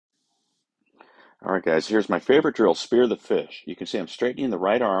All right, guys, here's my favorite drill, spear the fish. You can see I'm straightening the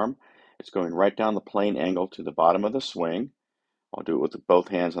right arm. It's going right down the plane angle to the bottom of the swing. I'll do it with both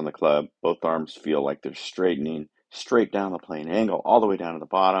hands on the club. Both arms feel like they're straightening straight down the plane angle, all the way down to the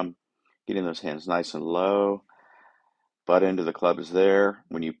bottom. Getting those hands nice and low. Butt end of the club is there.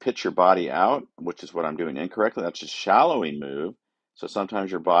 When you pitch your body out, which is what I'm doing incorrectly, that's a shallowing move. So sometimes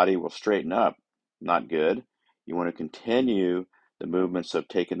your body will straighten up. Not good. You want to continue the movements of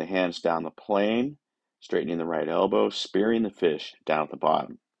taking the hands down the plane, straightening the right elbow, spearing the fish down at the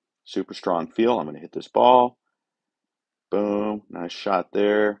bottom. Super strong feel. I'm going to hit this ball. Boom. Nice shot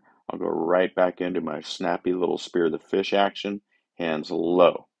there. I'll go right back into my snappy little spear the fish action. Hands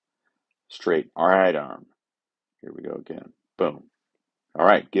low. Straight right arm. Here we go again. Boom. All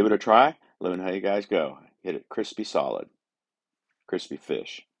right, give it a try. Let me know how you guys go. Hit it crispy solid. Crispy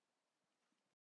fish.